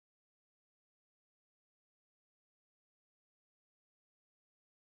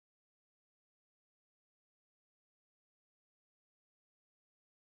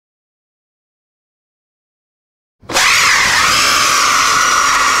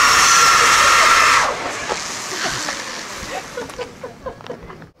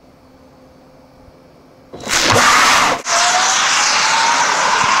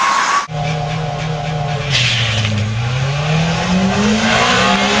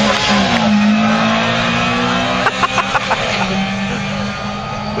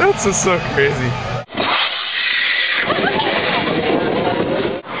This is so crazy.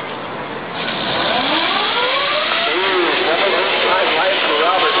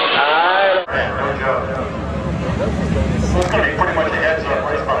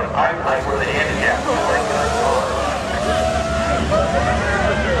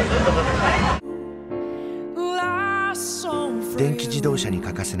電気自動車に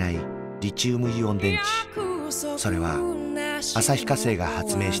欠かせないリチウムイオン電池。それは旭化成が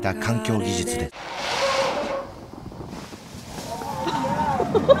発明した環境技術です。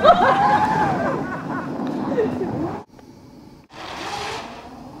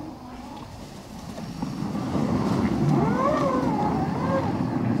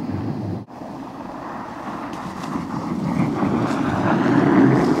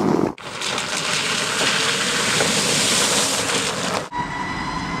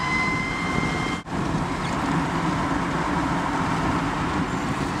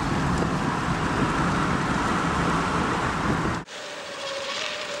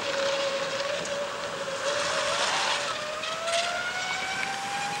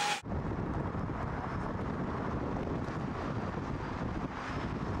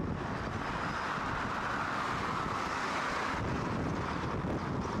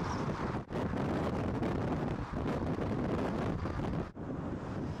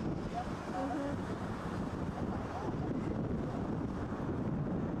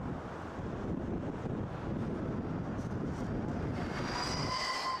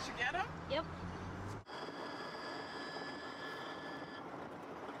Yep.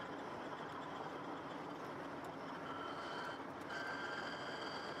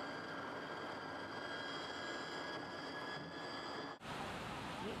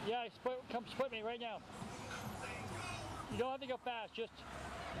 Yeah, come split me right now. You don't have to go fast, just...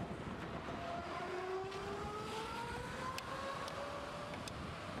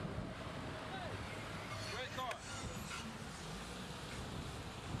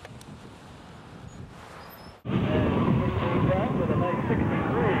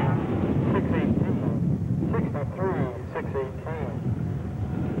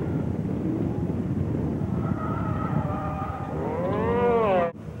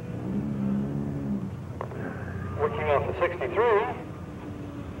 Working off the 63.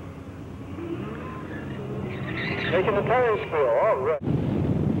 Making the tires spill. All right.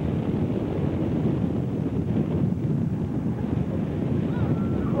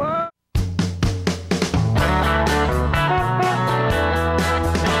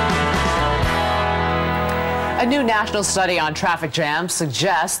 A new national study on traffic jams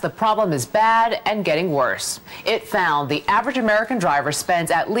suggests the problem is bad and getting worse. It found the average American driver spends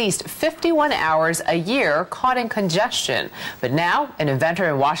at least 51 hours a year caught in congestion. But now, an inventor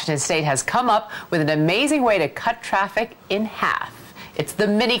in Washington state has come up with an amazing way to cut traffic in half. It's the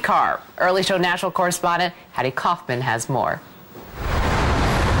mini car. Early Show national correspondent Hattie Kaufman has more.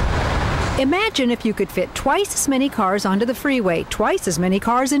 Imagine if you could fit twice as many cars onto the freeway, twice as many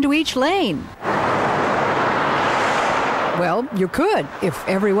cars into each lane. Well, you could if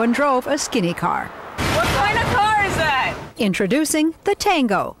everyone drove a skinny car. What kind of car is that? Introducing the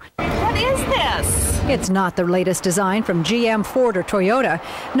Tango. What is this? It's not the latest design from GM, Ford, or Toyota.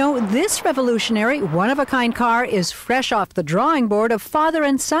 No, this revolutionary, one-of-a-kind car is fresh off the drawing board of father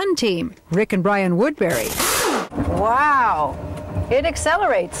and son team, Rick and Brian Woodbury. Wow, it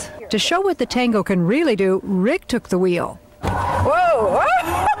accelerates. To show what the Tango can really do, Rick took the wheel. Whoa!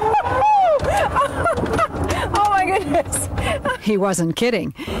 Oh my goodness. He wasn't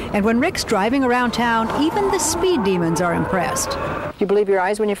kidding. And when Rick's driving around town, even the speed demons are impressed. You believe your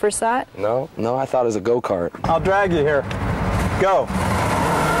eyes when you first saw it? No, I thought it was a go-kart. I'll drag you here. Go.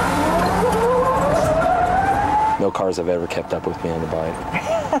 No cars have ever kept up with me on the bike.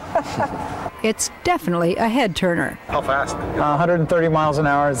 It's definitely a head-turner. How fast? 130 miles an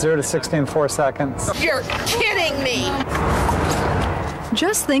hour, 0 to 60 in 4 seconds. You're kidding me!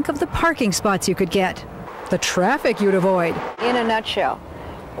 Just think of the parking spots you could get, the traffic you'd avoid. In a nutshell,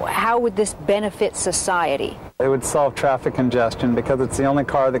 how would this benefit society? It would solve traffic congestion because it's the only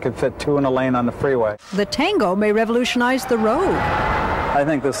car that could fit 2 in a lane on the freeway. The Tango may revolutionize the road. I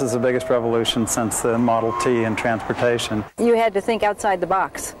think this is the biggest revolution since the Model T in transportation. You had to think outside the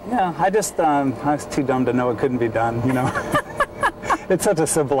box. Yeah, I was too dumb to know it couldn't be done, you know. It's such a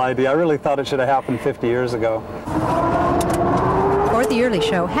simple idea. I really thought it should have happened 50 years ago. For The Early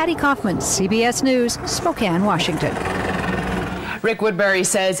Show, Hattie Kaufman, CBS News, Spokane, Washington. Rick Woodbury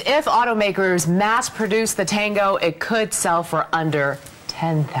says if automakers mass-produce the Tango, it could sell for under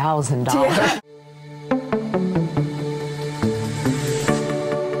 $10,000. Yeah.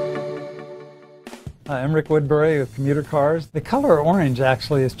 I'm Rick Woodbury with Commuter Cars. The color orange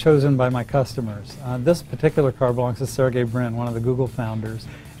actually is chosen by my customers. This particular car belongs to Sergey Brin, one of the Google founders.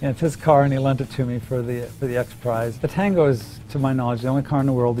 And it's his car, and he lent it to me for the X Prize. The Tango is, to my knowledge, the only car in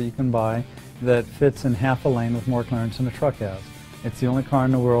the world that you can buy that fits in half a lane with more clearance than a truck has. It's the only car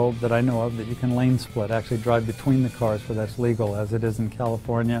in the world that I know of that you can lane split, actually drive between the cars where that's legal, as it is in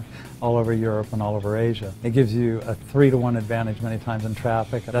California, all over Europe, and all over Asia. It gives you a 3-to-1 advantage many times in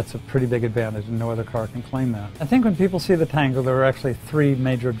traffic. That's a pretty big advantage, and no other car can claim that. I think when people see the Tango, there are actually 3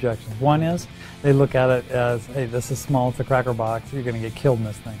 major objections. One is they look at it as, hey, this is small, it's a cracker box, you're going to get killed in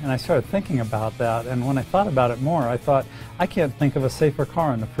this thing. And I started thinking about that, and when I thought about it more, I thought, I can't think of a safer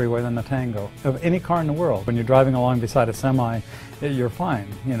car on the freeway than the Tango, of any car in the world. When you're driving along beside a semi, you're fine,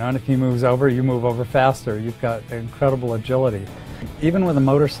 you know, and if he moves over, you move over faster. You've got incredible agility. Even with a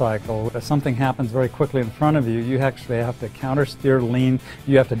motorcycle, if something happens very quickly in front of you, you actually have to counter steer, lean,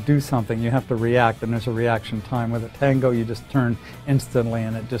 you have to do something, you have to react, and there's a reaction time. With a Tango, you just turn instantly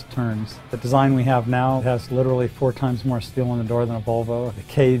and it just turns. The design we have now has literally 4 times more steel in the door than a Volvo. The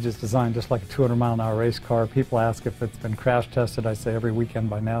cage is designed just like a 200-mile-an-hour race car. People ask if it's been crash tested. I say every weekend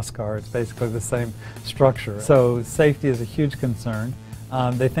by NASCAR. It's basically the same structure. So safety is a huge concern.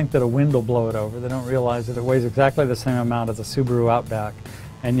 They think that a wind will blow it over. They don't realize that it weighs exactly the same amount as a Subaru Outback,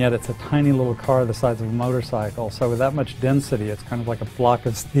 and yet it's a tiny little car the size of a motorcycle. So with that much density, it's kind of like a block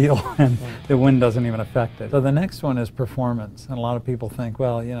of steel, and the wind doesn't even affect it. So the next one is performance, and a lot of people think,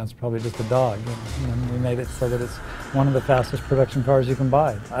 well, you know, it's probably just a dog. And we made it so that it's one of the fastest production cars you can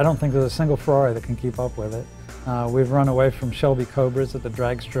buy. I don't think there's a single Ferrari that can keep up with it. We've run away from Shelby Cobras at the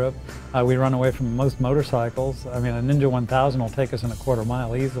drag strip. We run away from most motorcycles. I mean, a Ninja 1000 will take us in a quarter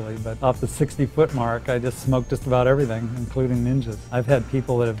mile easily, but off the 60-foot mark, I just smoke just about everything, including Ninjas. I've had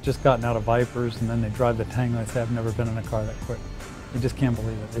people that have just gotten out of Vipers and then they drive the Tango and say, I've never been in a car that quick. You just can't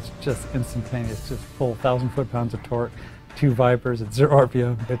believe it. It's just instantaneous, just full 1,000 foot-pounds of torque, 2 Vipers at 0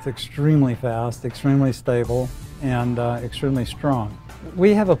 RPM. It's extremely fast, extremely stable, and extremely strong.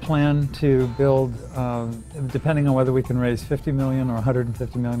 We have a plan to build, depending on whether we can raise $50 million or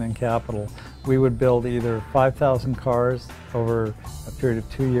 $150 million in capital, we would build either 5,000 cars over a period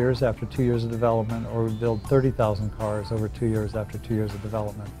of 2 years after 2 years of development, or we build 30,000 cars over 2 years after 2 years of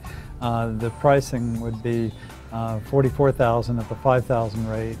development. The pricing would be $44,000 at the 5,000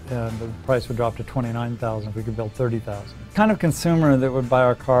 rate, and the price would drop to $29,000 if we could build 30,000. The kind of consumer that would buy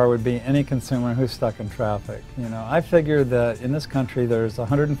our car would be any consumer who's stuck in traffic. You know, I figure that in this country there's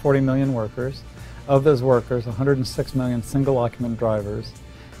 140 million workers. Of those workers, 106 million single occupant drivers,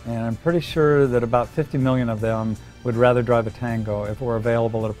 and I'm pretty sure that about 50 million of them would rather drive a Tango if it were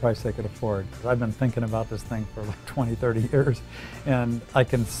available at a price they could afford. I've been thinking about this thing for like 20, 30 years, and I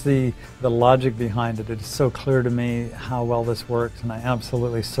can see the logic behind it. It's so clear to me how well this works, and I'm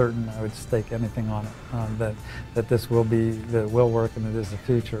absolutely certain I would stake anything on it, that this will work and it is the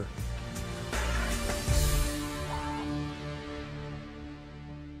future.